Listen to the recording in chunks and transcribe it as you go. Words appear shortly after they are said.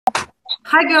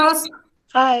Hi girls.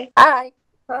 Hi. Hi.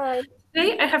 Hi.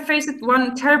 Today I have faced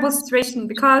one terrible situation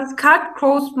because cat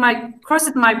crossed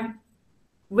my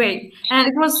way, and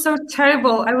it was so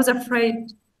terrible. I was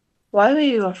afraid Why were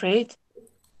you afraid?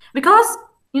 because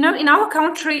in our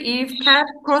country, if cat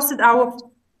crosses our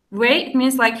way, it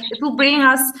means like it will bring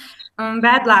us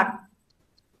bad luck.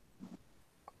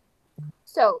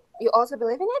 So, you also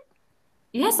believe in it?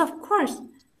 Yes, of course.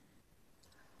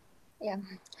 Yeah.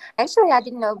 Actually, I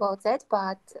didn't know about that,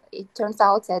 but it turns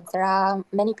out that there are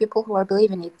many people who are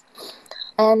believing it.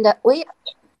 And we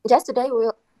just today we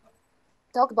will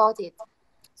talk about it.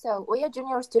 So, we are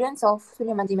junior students of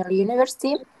Süleyman Demirel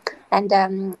University, and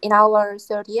in our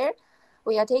third year,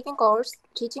 we are taking course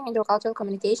teaching intercultural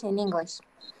communication in English.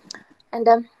 And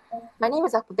my name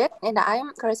is Akubek, and I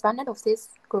am correspondent of this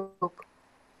group.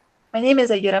 My name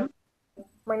is Ayuram.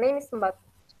 My name is Mbat.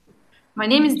 My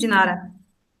name is Dinara.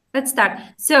 Let's start.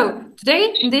 So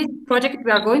today in this project,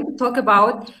 we are going to talk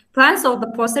about plans of the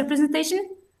poster presentation.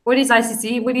 What is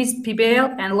ICC? What is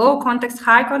PBL and low context,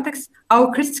 high context?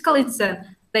 Our critical incident.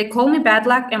 They call me bad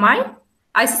luck. Am I?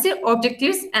 ICC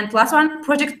objectives and plus one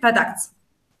project products.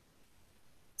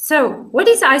 So what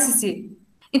is ICC?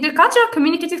 Intercultural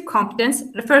communicative competence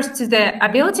refers to the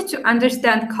ability to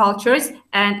understand cultures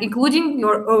and including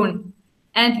your own,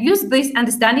 and use this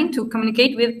understanding to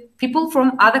communicate with people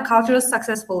from other cultures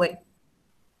successfully.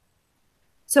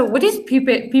 So what is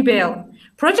PBL?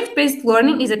 Project-based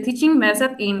learning is a teaching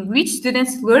method in which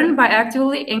students learn by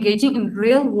actively engaging in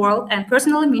real-world and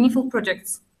personally meaningful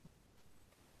projects.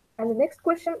 And the next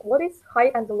question, what is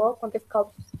high and low context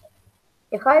cultures?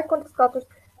 A higher context culture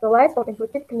relies on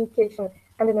intuitive communication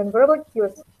and non-verbal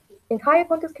cues. In higher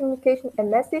context communication, a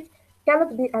message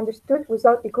cannot be understood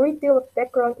without a great deal of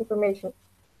background information.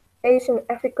 Asian,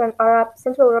 African, Arab,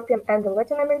 Central European, and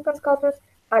Latin American cultures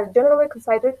are generally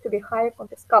considered to be higher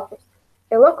context cultures.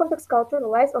 A low context culture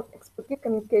relies on explicit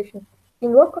communication.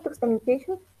 In low context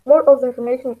communication, more of the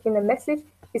information in a message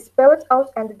is spelled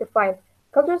out and defined.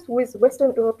 Cultures with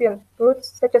Western European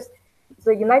roots, such as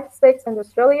the United States and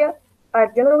Australia, are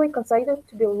generally considered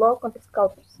to be low context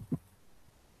cultures.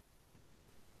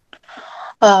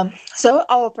 So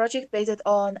our project based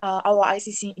on our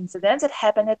ICC incident that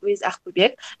happened with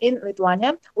Akubek in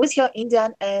Lithuania with her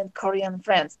Indian and Korean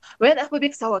friends. When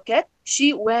Akubek saw a cat,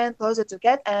 she went closer to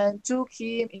cat and took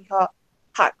him in her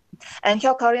hug. And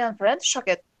her Korean friend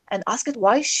shocked and asked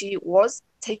why she was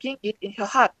taking it in her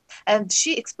hug. And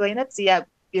she explained their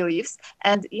beliefs.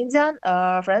 And Indian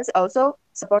friends also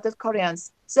supported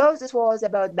Koreans. So this was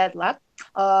about bad luck.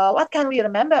 What can we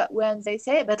remember when they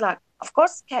say bad luck? Of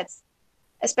course, cats,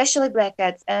 especially black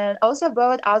cats, and also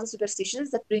about other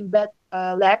superstitions that bring bad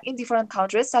luck in different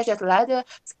countries, such as ladder,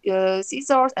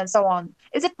 scissors, and so on.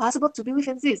 Is it possible to believe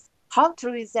in this? How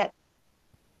true is that?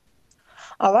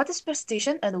 What is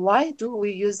superstition and why do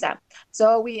we use them?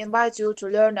 So we invite you to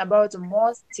learn about the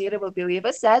most terrible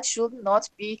beliefs that should not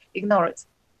be ignored.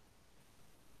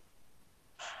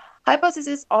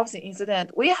 Hypothesis of the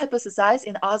incident. We hypothesize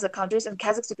in other countries and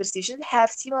Kazakh superstitions have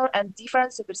similar and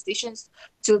different superstitions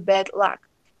to bad luck.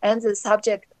 And the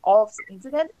subject of the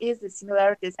incident is the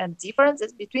similarities and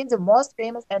differences between the most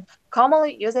famous and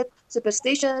commonly used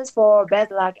superstitions for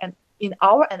bad luck and in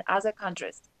our and other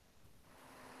countries.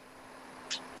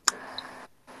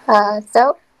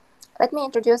 So, let me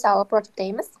introduce our project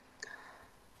aims.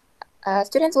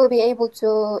 Students will be able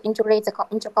to integrate the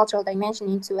intercultural dimension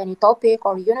into any topic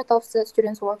or unit of the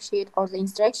student's worksheet or the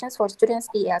instructions for students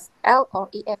ESL or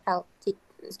EFL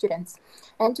students,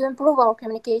 and to improve our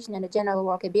communication and general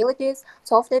work abilities,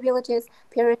 soft abilities,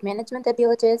 period management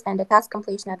abilities, and the task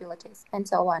completion abilities, and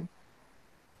so on.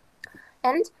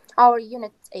 And our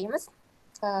unit aims.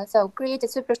 So create a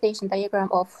superstation diagram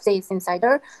of this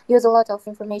insider, use a lot of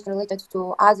information related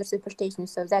to other superstations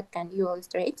so that can you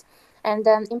illustrate, and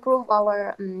improve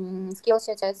our skills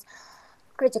such as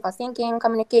critical thinking,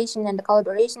 communication and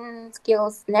collaboration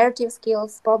skills, narrative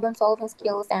skills, problem solving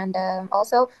skills, and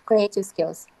also creative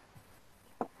skills.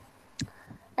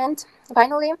 And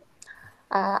finally,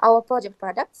 our project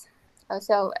products.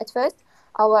 So at first,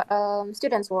 our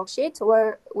students' worksheets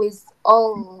were with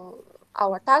all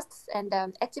our tasks and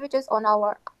activities on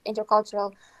our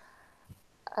intercultural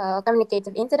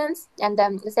communicative incidents. And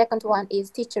the second one is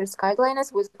teachers'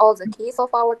 guidelines with all the keys of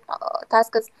our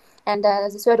tasks. And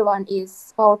the third one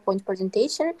is PowerPoint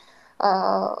presentation,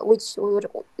 which we would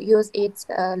use it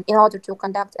in order to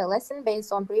conduct a lesson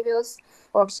based on previous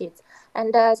worksheets.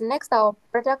 And the next our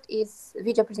product is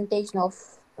video presentation of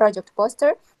project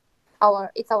poster.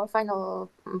 It's our final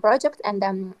project,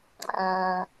 and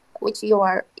which you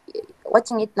are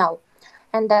watching it now.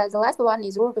 And the last one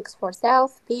is rubrics for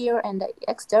self, peer, and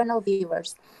external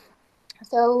viewers.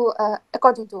 So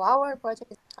according to our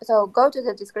project, so go to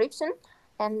the description,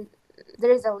 and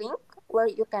there is a link where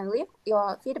you can leave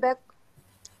your feedback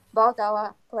about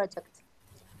our project.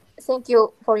 Thank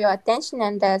you for your attention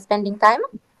and spending time.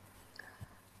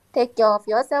 Take care of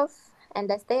yourself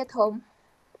and stay at home.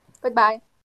 Goodbye.